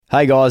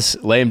Hey guys,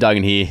 Liam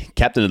Duggan here,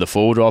 captain of the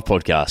 4 Drive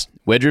podcast.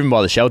 We're driven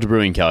by the Shelter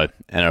Brewing Co.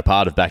 and are a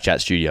part of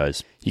Backchat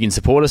Studios. You can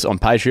support us on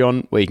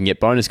Patreon, where you can get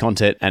bonus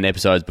content and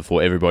episodes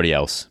before everybody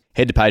else.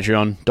 Head to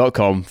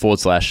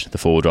patreon.com/the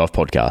 4 Drive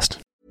podcast.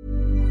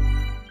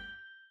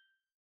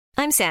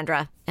 I'm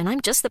Sandra, and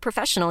I'm just the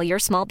professional your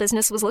small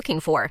business was looking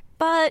for.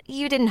 But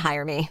you didn't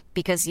hire me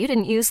because you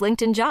didn't use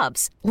LinkedIn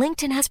Jobs.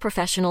 LinkedIn has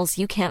professionals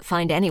you can't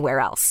find anywhere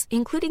else,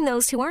 including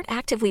those who aren't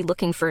actively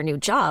looking for a new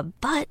job,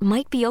 but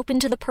might be open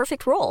to the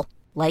perfect role,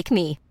 like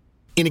me.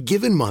 In a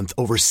given month,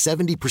 over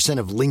 70%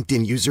 of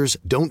LinkedIn users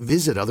don't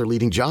visit other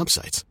leading job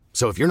sites.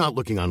 So if you're not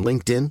looking on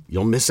LinkedIn,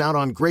 you'll miss out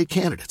on great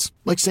candidates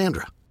like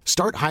Sandra.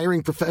 Start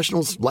hiring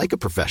professionals like a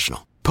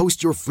professional.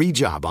 Post your free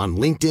job on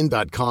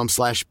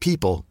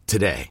linkedin.com/people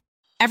today.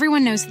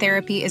 Everyone knows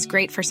therapy is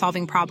great for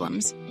solving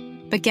problems,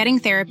 but getting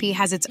therapy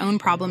has its own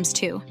problems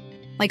too,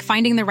 like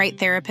finding the right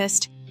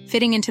therapist,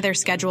 fitting into their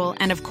schedule,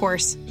 and of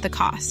course, the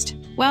cost.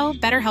 Well,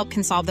 BetterHelp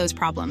can solve those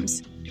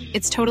problems.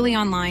 It's totally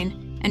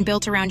online and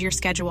built around your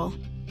schedule.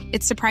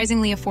 It's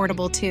surprisingly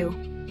affordable too.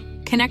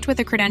 Connect with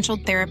a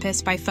credentialed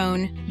therapist by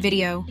phone,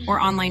 video,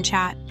 or online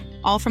chat,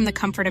 all from the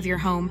comfort of your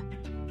home.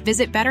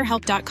 Visit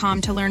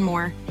BetterHelp.com to learn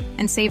more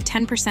and save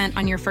 10%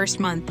 on your first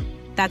month.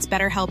 That's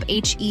BetterHelp,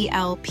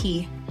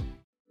 H-E-L-P.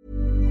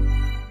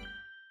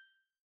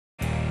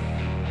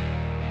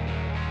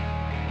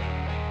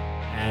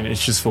 And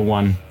it's just for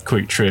one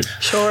quick trip.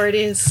 Sure it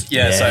is.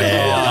 Yeah. So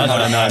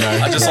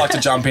No. I'd just like to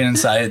jump in and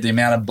say the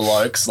amount of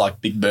blokes,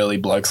 like big burly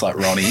blokes like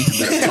Ronnie,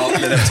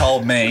 that have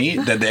told me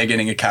that they're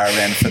getting a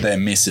caravan for their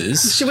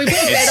missus. Should we put a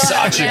bet It's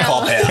on such it a now?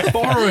 cop out.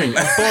 Borrowing.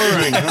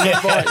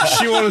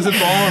 She wanted to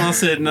borrow, and I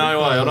said, no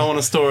way, I don't want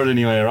to store it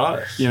anywhere,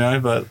 right? You know,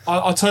 but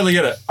I totally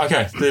get it.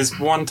 Okay, there's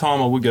one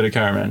time I would get a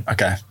caravan.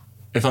 Okay.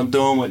 If I'm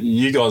doing what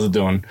you guys are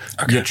doing,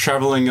 you're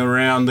traveling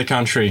around the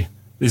country.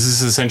 This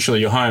is essentially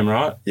your home,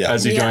 right? Yeah.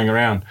 As you're Yeah. going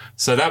around.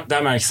 So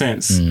that makes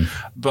sense.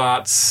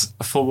 But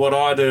for what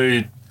I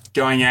do,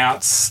 going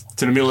out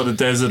to the middle of the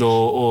desert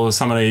or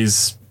some of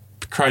these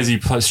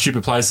crazy,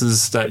 stupid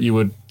places that you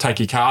would take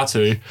your car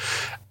to,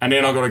 and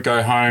then I've got to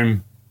go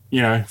home,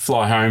 you know,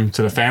 fly home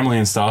to the family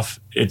and stuff,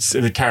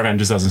 the caravan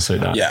just doesn't suit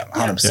that. Yeah,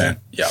 100%.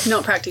 Yeah.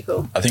 Not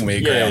practical. I think we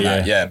agree on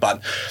that. Yeah.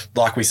 But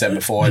like we said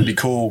before, it'd be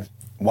cool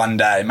one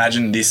day.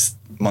 Imagine this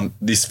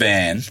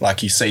van,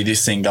 like you see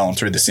this thing going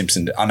through the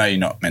Simpson. I know you're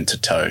not meant to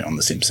tow on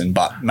the Simpson,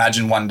 but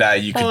imagine one day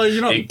you could.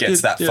 It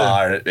gets that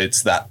far.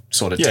 It's that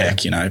sort of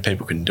tech. You know,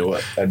 people can do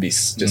it. That'd be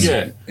just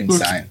insane.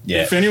 Look,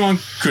 if anyone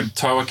could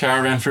tow a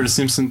caravan through the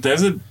Simpson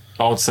Desert,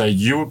 I would say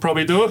you would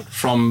probably do it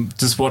from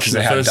just watching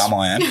the how first. dumb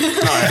I am.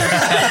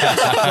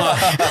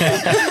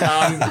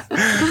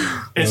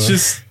 It's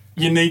just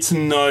you need to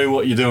know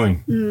what you're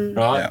doing,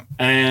 right? Yeah.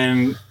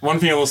 And one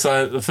thing I will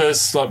say, the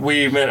first, like,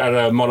 we met at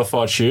a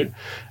modified shoot,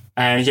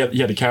 and he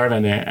had a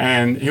caravan there,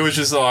 and he was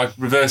just like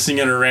reversing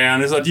it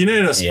around. He's like, "Do you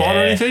need a spot or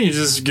anything?" You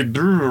just get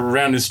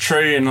around this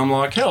tree, and I'm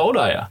like, "How old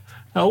are you?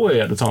 How old were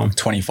you at the time?"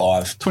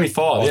 25.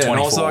 25. Or Yeah, 24. and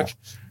I was like,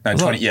 No,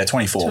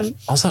 24. I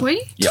was like, Were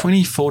you?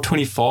 24,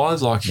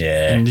 25, like,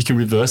 and you can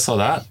reverse like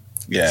that.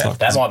 Yeah. Like,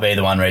 That might be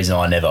the one reason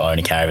I never own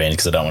a caravan,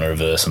 because I don't want to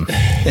reverse them.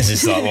 It's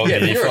just like, well,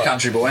 But you're a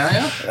country boy, aren't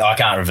you? I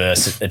can't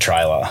reverse a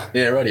trailer.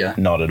 Yeah, right, yeah.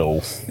 Not at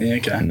all. Yeah,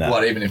 okay. No.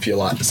 What, even if you're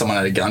like, someone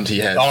had a gun to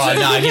your head? Oh,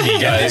 no, give me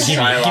a go. Give me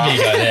a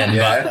go then.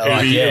 Yeah. But,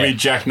 like, it'll be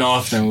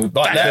jackknifed and we'll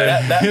like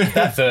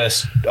that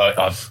first,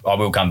 I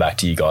will come back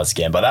to you guys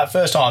again, but that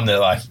first time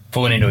that, like,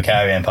 pulling into a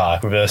caravan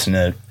park, reversing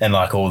it, and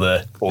like all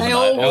the They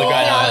all walk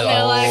out,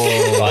 they're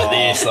like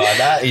this, like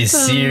that is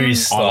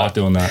serious. I like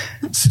doing that.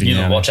 Sitting You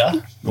the down. watcher?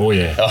 Oh,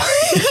 yeah.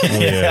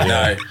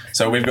 No.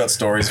 So we've got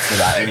stories for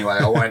that. Anyway,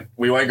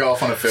 we won't go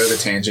off on a further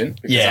tangent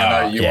because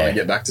I know you want to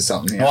get back to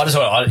something here. Well, I just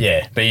want,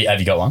 but have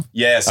you got one?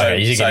 Yeah, so, okay,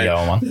 you're going to go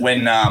on one.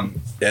 When,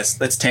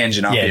 let's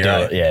tangent up here. do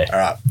right? it, yeah. All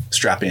right,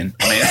 strap in.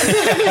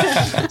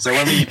 So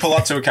when we pull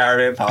up to a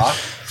caravan park,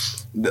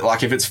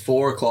 like if it's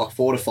 4 o'clock,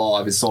 4 to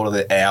 5 is sort of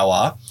the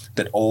hour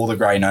that all the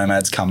grey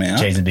nomads come out.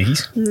 Cheese and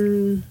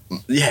biggies?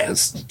 Yeah,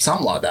 it's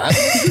something like that.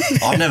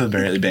 I've never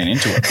really been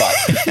into it,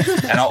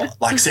 but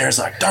like Sarah's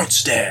like, don't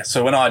stare.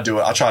 So when I do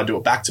it, I try to do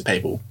it back to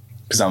people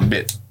because I'm a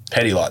bit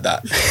petty like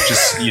that.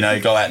 Just,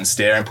 go out and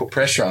stare and put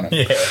pressure on them.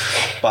 Yeah.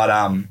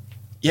 But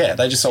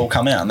they just all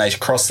come out and they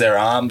cross their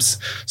arms,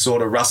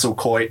 sort of Russell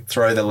Coit,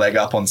 throw the leg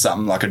up on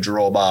something like a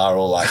drawbar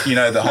or like,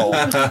 the whole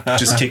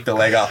just kick the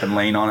leg up and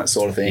lean on it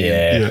sort of thing.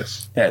 Yeah.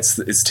 Yeah,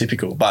 it's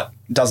typical, but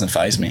it doesn't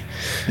faze me.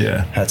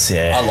 Yeah. That's,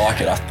 I like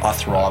it. I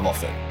thrive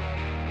off it.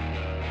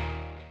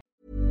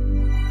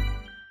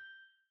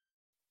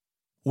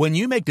 When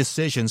you make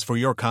decisions for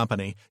your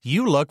company,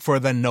 you look for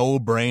the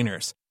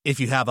no-brainers. If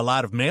you have a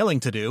lot of mailing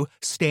to do,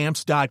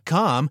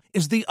 Stamps.com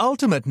is the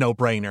ultimate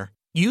no-brainer.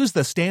 Use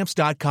the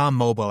Stamps.com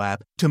mobile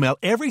app to mail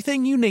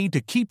everything you need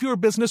to keep your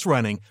business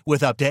running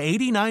with up to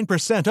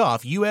 89%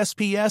 off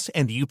USPS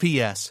and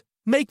UPS.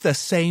 Make the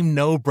same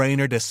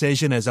no-brainer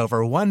decision as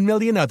over 1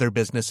 million other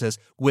businesses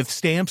with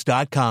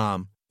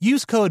Stamps.com.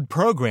 Use code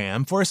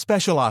PROGRAM for a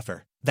special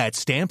offer. That's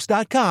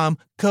Stamps.com,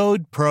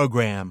 code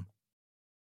PROGRAM.